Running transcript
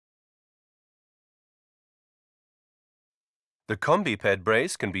The COMBIped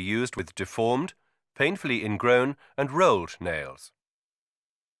brace can be used with deformed, painfully ingrown and rolled nails.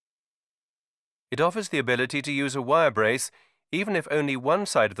 It offers the ability to use a wire brace even if only one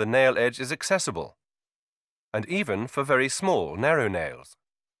side of the nail edge is accessible, and even for very small, narrow nails.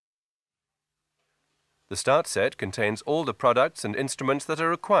 The start set contains all the products and instruments that are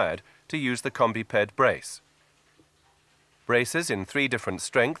required to use the COMBIped brace. Braces in 3 different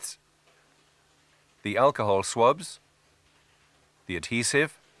strengths, the alcohol swabs, the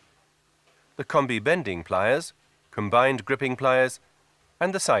adhesive, the combi bending pliers, combined gripping pliers,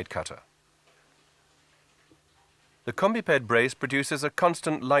 and the side cutter. The COMBIped brace produces a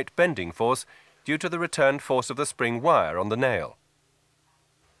constant light bending force due to the returned force of the spring wire on the nail.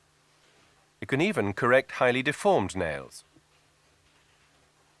 It can even correct highly deformed nails.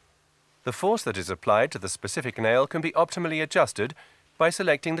 The force that is applied to the specific nail can be optimally adjusted by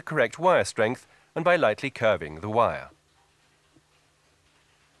selecting the correct wire strength and by lightly curving the wire.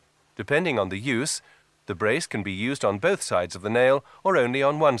 Depending on the use, the brace can be used on both sides of the nail or only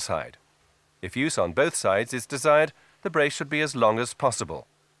on one side. If use on both sides is desired, the brace should be as long as possible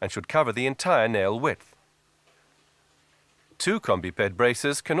and should cover the entire nail width. 2 COMBIped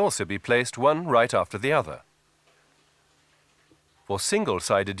braces can also be placed one right after the other. For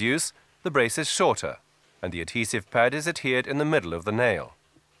single-sided use, the brace is shorter and the adhesive pad is adhered in the middle of the nail.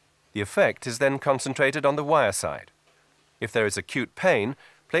 The effect is then concentrated on the wire side. If there is acute pain,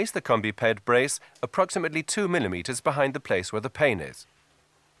 place the COMBIped brace approximately 2 mm behind the place where the pain is.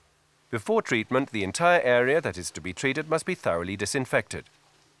 Before treatment, the entire area that is to be treated must be thoroughly disinfected.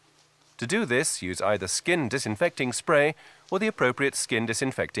 To do this, use either skin disinfecting spray or the appropriate skin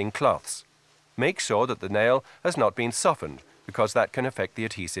disinfecting cloths. Make sure that the nail has not been softened, because that can affect the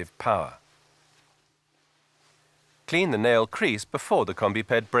adhesive power. Clean the nail crease before the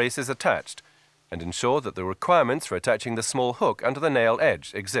COMBIped brace is attached, and ensure that the requirements for attaching the small hook under the nail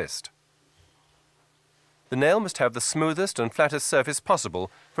edge exist. The nail must have the smoothest and flattest surface possible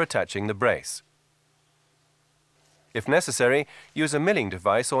for attaching the brace. If necessary, use a milling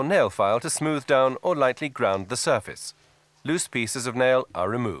device or nail file to smooth down or lightly ground the surface. Loose pieces of nail are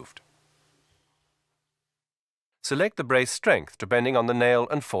removed. Select the brace strength depending on the nail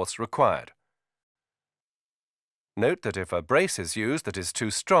and force required. Note that if a brace is used that is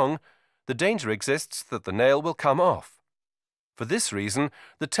too strong, the danger exists that the nail will come off. For this reason,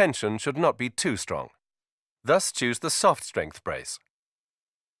 the tension should not be too strong. Thus choose the soft strength brace.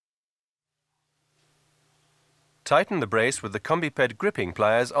 Tighten the brace with the COMBIped gripping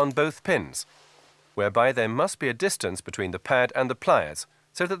pliers on both pins, whereby there must be a distance between the pad and the pliers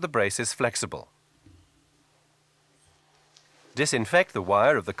so that the brace is flexible. Disinfect the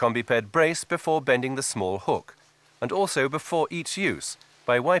wire of the COMBIped brace before bending the small hook, and also before each use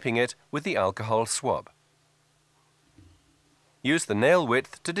by wiping it with the alcohol swab. Use the nail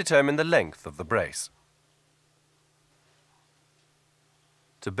width to determine the length of the brace.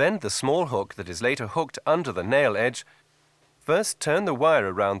 To bend the small hook that is later hooked under the nail edge, first turn the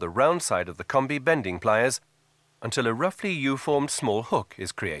wire around the round side of the combi bending pliers until a roughly U-formed small hook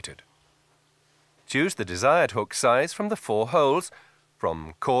is created. Choose the desired hook size from the 4 holes,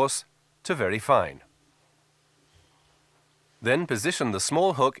 from coarse to very fine. Then position the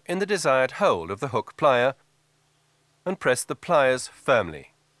small hook in the desired hole of the hook plier and press the pliers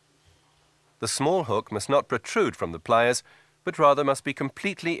firmly. The small hook must not protrude from the pliers, but rather must be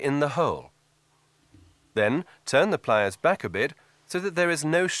completely in the hole. Then turn the pliers back a bit so that there is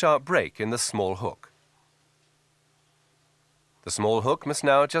no sharp break in the small hook. The small hook must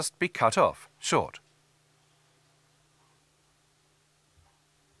now just be cut off, short.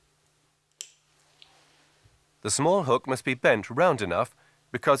 The small hook must be bent round enough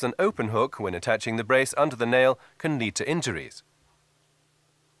because an open hook when attaching the brace under the nail can lead to injuries.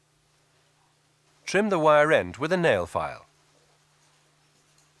 Trim the wire end with a nail file.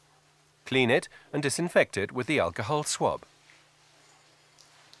 Clean it and disinfect it with the alcohol swab.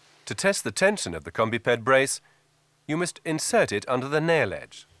 To test the tension of the COMBIped brace, you must insert it under the nail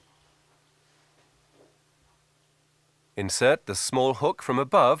edge. Insert the small hook from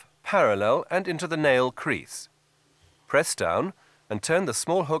above, parallel and into the nail crease. Press down and turn the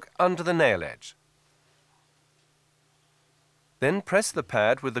small hook under the nail edge. Then press the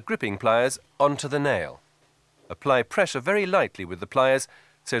pad with the gripping pliers onto the nail. Apply pressure very lightly with the pliers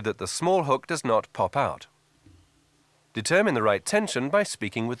so that the small hook does not pop out. Determine the right tension by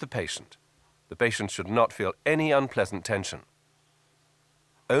speaking with the patient. The patient should not feel any unpleasant tension.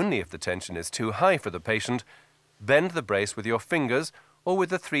 Only if the tension is too high for the patient, bend the brace with your fingers or with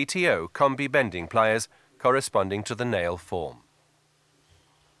the 3TO combi bending pliers corresponding to the nail form.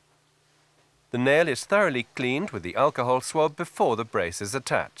 The nail is thoroughly cleaned with the alcohol swab before the brace is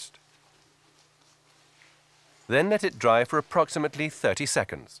attached. Then let it dry for approximately 30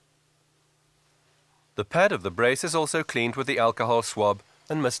 seconds. The pad of the brace is also cleaned with the alcohol swab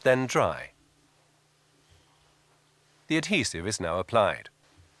and must then dry. The adhesive is now applied.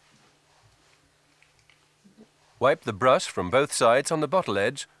 Wipe the brush from both sides on the bottle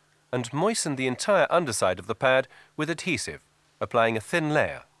edge and moisten the entire underside of the pad with adhesive, applying a thin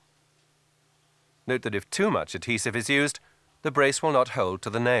layer. Note that if too much adhesive is used, the brace will not hold to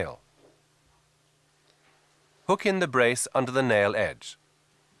the nail. Hook in the brace under the nail edge.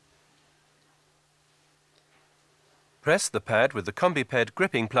 Press the pad with the COMBIped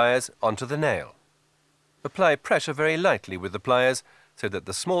gripping pliers onto the nail. Apply pressure very lightly with the pliers so that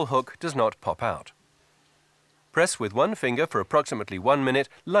the small hook does not pop out. Press with one finger for approximately 1 minute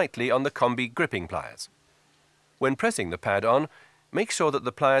lightly on the combi gripping pliers. When pressing the pad on, make sure that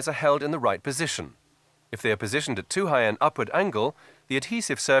the pliers are held in the right position. If they are positioned at too high an upward angle, the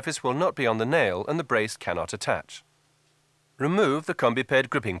adhesive surface will not be on the nail and the brace cannot attach. Remove the COMBIped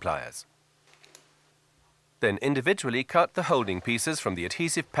gripping pliers. Then individually cut the holding pieces from the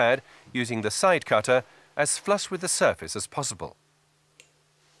adhesive pad using the side cutter as flush with the surface as possible.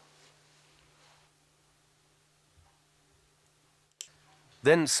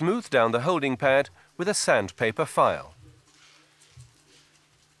 Then smooth down the holding pad with a sandpaper file.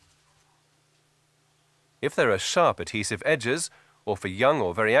 If there are sharp adhesive edges, or for young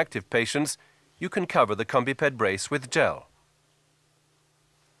or very active patients, you can cover the COMBIped brace with gel.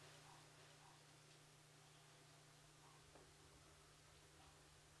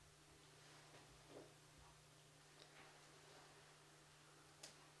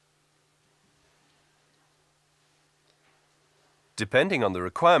 Depending on the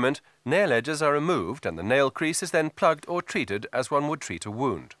requirement, nail edges are removed and the nail crease is then plugged or treated as one would treat a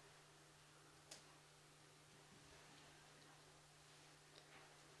wound.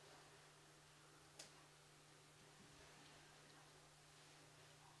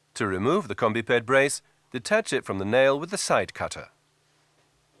 To remove the COMBIped brace, detach it from the nail with the side cutter.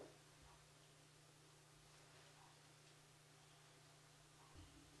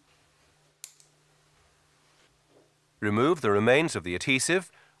 Remove the remains of the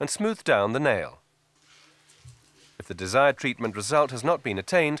adhesive and smooth down the nail. If the desired treatment result has not been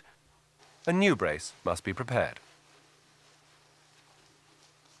attained, a new brace must be prepared.